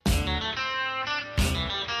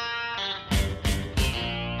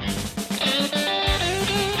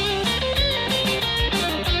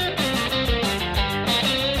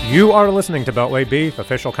You are listening to Beltway Beef,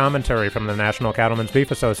 official commentary from the National Cattlemen's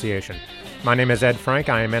Beef Association. My name is Ed Frank.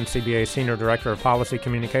 I am NCBA's Senior Director of Policy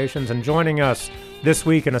Communications, and joining us this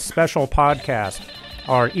week in a special podcast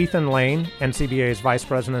are Ethan Lane, NCBA's Vice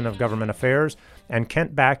President of Government Affairs, and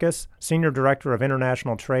Kent Backus, Senior Director of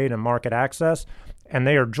International Trade and Market Access, and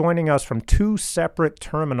they are joining us from two separate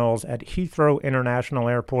terminals at Heathrow International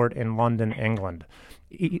Airport in London, England.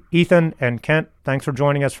 Ethan and Kent, thanks for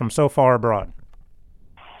joining us from so far abroad.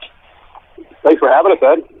 Thanks for having us,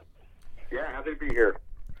 Ed. Yeah, happy to be here.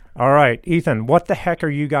 All right, Ethan, what the heck are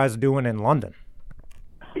you guys doing in London?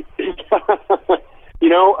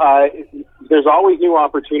 There's always new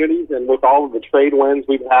opportunities, and with all of the trade wins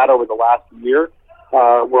we've had over the last year,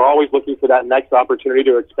 we're always looking for that next opportunity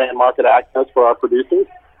to expand market access for our producers.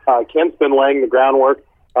 Kent's been laying the groundwork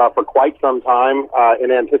for quite some time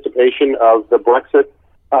in anticipation of the Brexit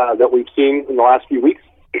that we've seen in the last few weeks.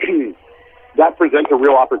 That presents a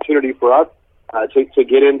real opportunity for us to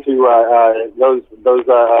get into those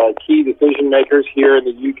key decision makers here in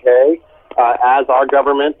the UK as our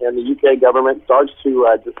government and the UK government starts to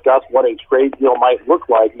discuss what a trade deal might look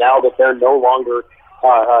like now that they're no longer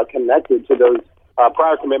connected to those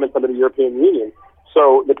prior commitments under the European Union.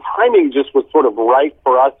 So the timing just was sort of right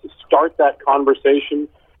for us to start that conversation.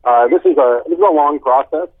 This is a long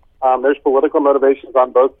process. There's political motivations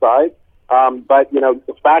on both sides. But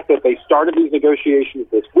the fact that they started these negotiations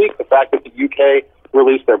this week, the fact that the UK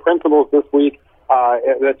released their principles this week,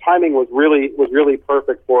 the timing was really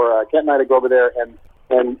perfect for Kent and I to go over there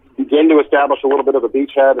and begin to establish a little bit of a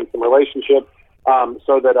beachhead and some relationship,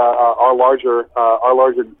 so that our larger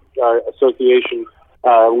association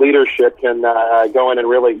leadership can go in and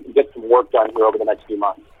really get some work done here over the next few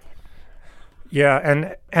months. Yeah,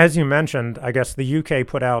 and as you mentioned, I guess the UK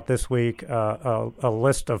put out this week a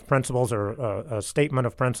list of principles or a statement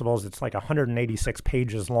of principles. It's like 186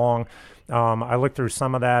 pages long. I looked through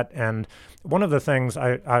some of that, and one of the things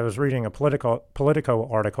I was reading a Politico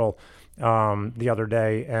article the other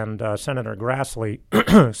day, and Senator Grassley,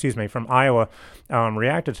 excuse me, from Iowa,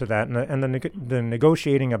 reacted to that, and the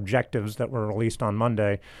negotiating objectives that were released on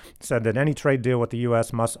Monday said that any trade deal with the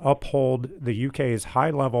U.S. must uphold the UK's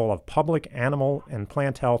high level of public, animal, and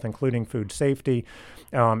plant health, including food safety.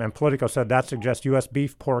 And Politico said that suggests U.S.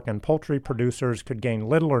 beef, pork, and poultry producers could gain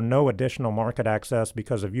little or no additional market access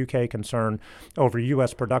because of UK concern over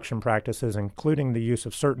U.S. production practices, including the use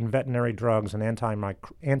of certain veterinary drugs and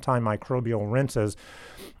antimicrobial rinses.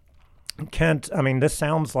 Kent, this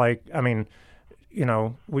sounds like, this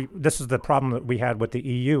is the problem that we had with the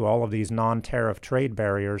EU, all of these non-tariff trade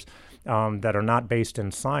barriers that are not based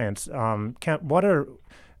in science. Kent, what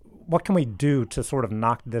can we do to sort of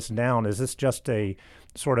knock this down? Is this just a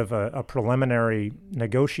sort of a preliminary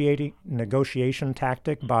negotiation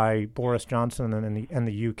tactic by Boris Johnson and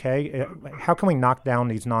the UK? How can we knock down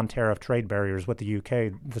these non-tariff trade barriers with the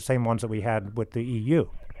UK, the same ones that we had with the EU?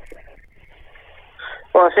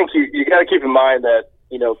 Well, I think you got to keep in mind that,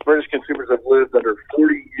 British consumers have lived under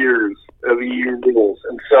 40 years of EU rules,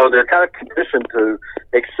 and so they're kind of conditioned to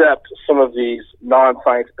accept some of these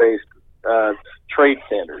non-science-based trade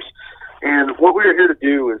standards. And what we're here to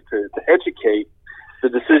do is to educate the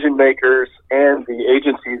decision makers and the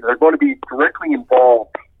agencies that are going to be directly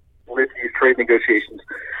involved with these trade negotiations,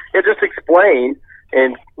 and just explain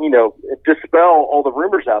and, dispel all the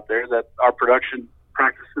rumors out there that our production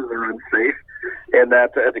practices are unsafe and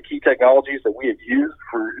that the key technologies that we have used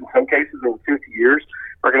for, in some cases, over 50 years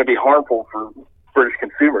are going to be harmful for British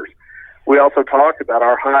consumers. We also talked about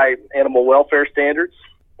our high animal welfare standards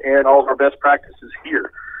and all of our best practices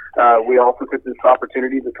here. We also took this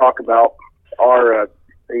opportunity to talk about our,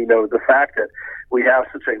 the fact that we have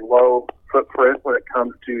such a low footprint when it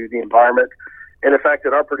comes to the environment, and the fact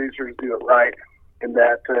that our producers do it right, and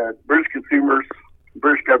that British consumers,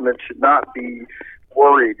 British government should not be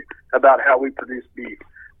worried about how we produce beef,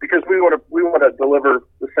 because we want to deliver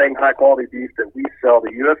the same high quality beef that we sell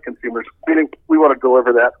to U.S. consumers. We want to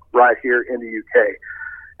deliver that right here in the UK,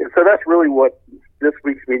 and so that's really what this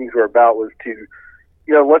week's meetings were about, was to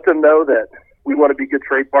let them know that we want to be good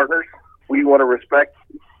trade partners. We want to respect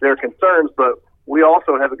their concerns, but we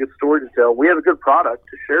also have a good story to tell. We have a good product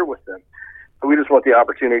to share with them. And we just want the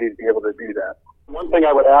opportunity to be able to do that. One thing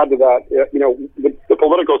I would add to that, the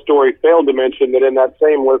Politico story failed to mention that in that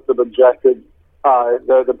same list of objectives,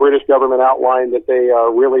 the British government outlined that they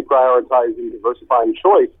are really prioritizing diversifying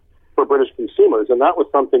choice for British consumers. And that was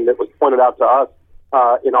something that was pointed out to us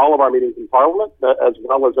in all of our meetings in Parliament, as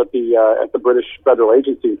well as at the British federal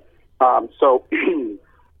agencies. So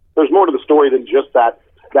there's more to the story than just that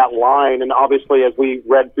line. And obviously, as we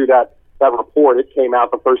read through that that report. It came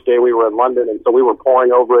out the first day we were in London, and so we were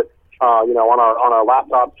poring over it, on our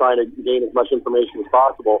laptops, trying to gain as much information as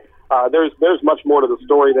possible. There's much more to the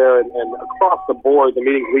story there, and across the board, the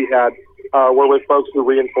meetings we had were with folks who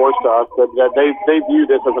reinforced to us that they view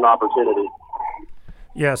this as an opportunity.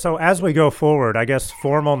 Yeah, so as we go forward, I guess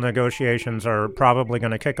formal negotiations are probably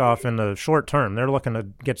going to kick off in the short term. They're looking to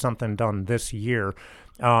get something done this year.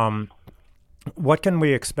 What can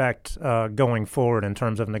we expect going forward in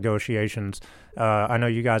terms of negotiations? I know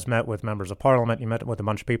you guys met with members of Parliament. You met with a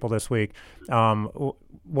bunch of people this week.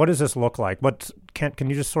 What does this look like? Can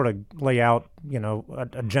you just sort of lay out,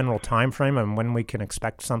 a general time frame and when we can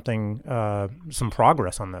expect some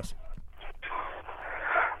progress on this?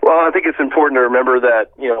 Well, I think it's important to remember that,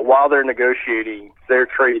 while they're negotiating their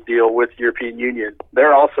trade deal with the European Union,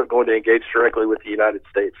 they're also going to engage directly with the United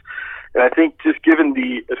States. And I think just given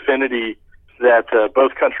the affinity that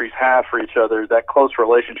both countries have for each other, that close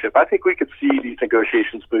relationship, I think we could see these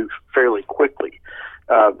negotiations move fairly quickly.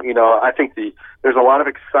 I think there's a lot of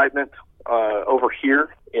excitement over here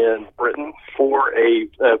in Britain for a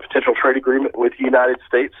potential trade agreement with the United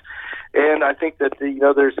States. And I think that,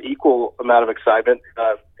 there's equal amount of excitement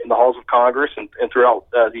in the halls of Congress and throughout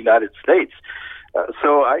the United States.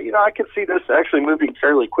 So I can see this actually moving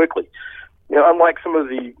fairly quickly. Unlike some of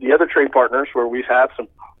the other trade partners where we've had some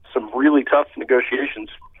really tough negotiations,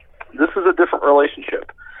 this is a different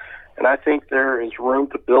relationship. And I think there is room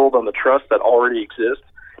to build on the trust that already exists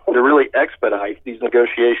and to really expedite these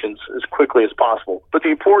negotiations as quickly as possible. But the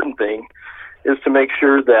important thing is to make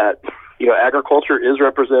sure that, agriculture is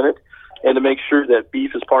represented and to make sure that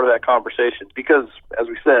beef is part of that conversation. Because, as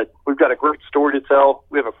we said, we've got a great story to tell.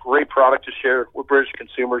 We have a great product to share with British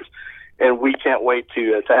consumers, and we can't wait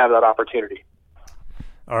to have that opportunity.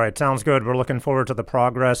 All right, sounds good. We're looking forward to the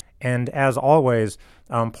progress. And as always,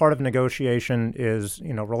 part of negotiation is,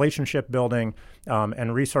 relationship building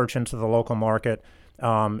and research into the local market.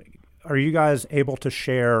 Are you guys able to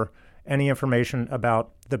share any information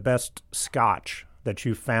about the best Scotch that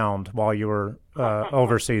you found while you were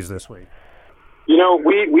overseas this week?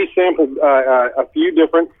 We sampled a few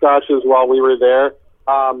different Scotches while we were there,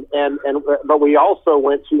 but we also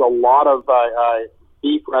went to a lot of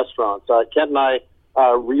beef restaurants. Kent and I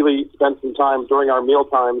really spent some time during our meal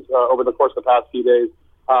times over the course of the past few days,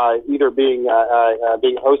 either being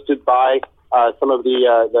hosted by some of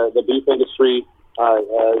the beef industry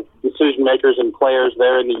decision makers and players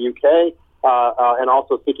there in the UK, and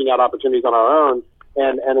also seeking out opportunities on our own.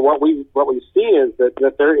 And what we've seen is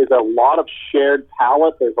that there is a lot of shared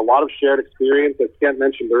palate. There's a lot of shared experience, as Kent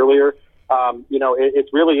mentioned earlier.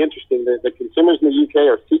 It's really interesting that the consumers in the UK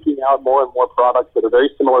are seeking out more and more products that are very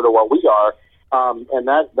similar to what we are. And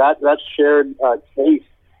that shared taste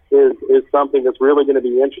is something that's really going to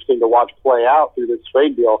be interesting to watch play out through this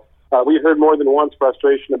trade deal. We heard more than once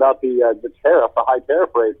frustration about the high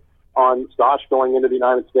tariff rate on Scotch going into the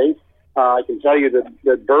United States. I can tell you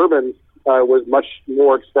that bourbon was much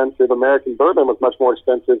more expensive. American bourbon was much more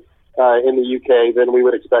expensive in the UK than we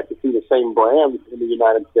would expect to see the same brand in the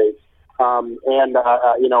United States.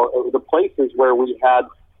 The places where we had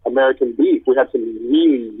American beef, we had some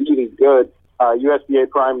really, really good USDA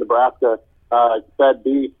Prime Nebraska fed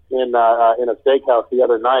beef in a steakhouse the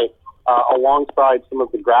other night, alongside some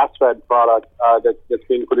of the grass-fed product that's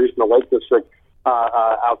being produced in the Lake District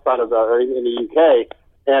outside of in the UK.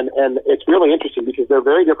 And it's really interesting because they're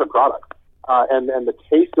very different products, and the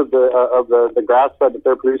taste of the grass fed that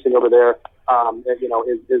they're producing over there,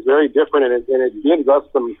 is very different, and it gives us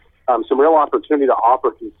some real opportunity to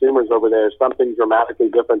offer consumers over there something dramatically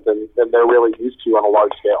different than they're really used to on a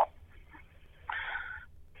large scale.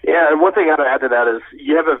 Yeah, and one thing I'd add to that is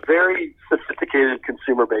you have a very sophisticated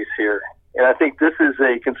consumer base here, and I think this is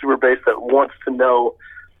a consumer base that wants to know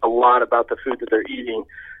a lot about the food that they're eating.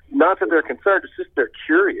 Not that they're concerned, it's just they're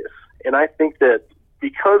curious. And I think that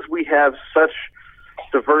because we have such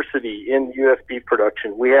diversity in U.S. beef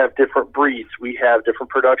production, we have different breeds, we have different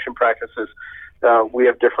production practices, we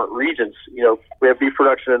have different regions. We have beef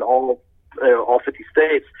production in all 50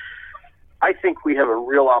 states. I think we have a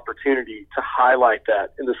real opportunity to highlight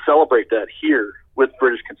that and to celebrate that here with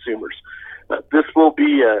British consumers. This will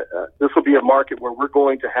be a market where we're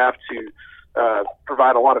going to have to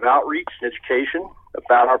provide a lot of outreach and education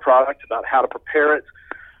about our product, about how to prepare it,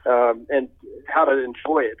 and how to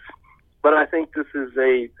enjoy it. But I think this is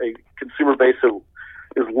a consumer base that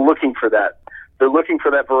is looking for that. They're looking for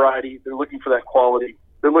that variety. They're looking for that quality.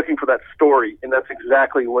 They're looking for that story, and that's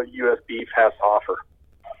exactly what U.S. beef has to offer.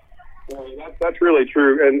 That's really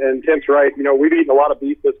true, and Tim's right. We've eaten a lot of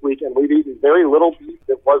beef this week, and we've eaten very little beef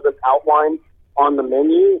that wasn't outlined on the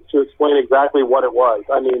menu to explain exactly what it was.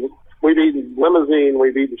 I mean, we've eaten Limousin,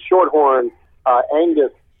 we've eaten Shorthorn,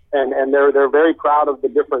 Angus, and they're very proud of the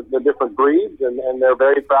different breeds, and they're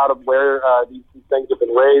very proud of where these things have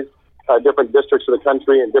been raised, different districts of the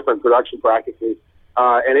country and different production practices.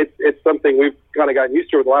 And it's something we've kind of gotten used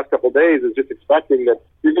to over the last couple of days, is just expecting that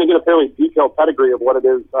you're going to get a fairly detailed pedigree of what it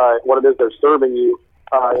is they're serving you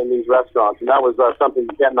in these restaurants. And that was something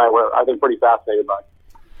Kent and I were, I think, pretty fascinated by.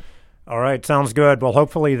 All right, sounds good. Well,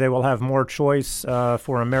 hopefully they will have more choice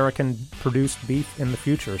for American-produced beef in the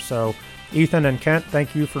future. So, Ethan and Kent,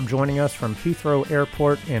 thank you for joining us from Heathrow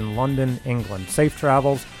Airport in London, England. Safe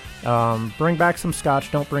travels. Bring back some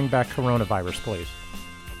scotch. Don't bring back coronavirus, please.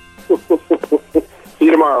 See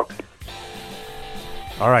you tomorrow.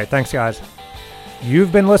 All right, thanks, guys.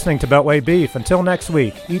 You've been listening to Beltway Beef. Until next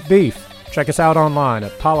week, eat beef. Check us out online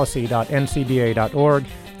at policy.ncba.org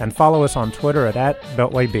and follow us on Twitter at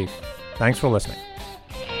 @BeltwayBeef. Thanks for listening.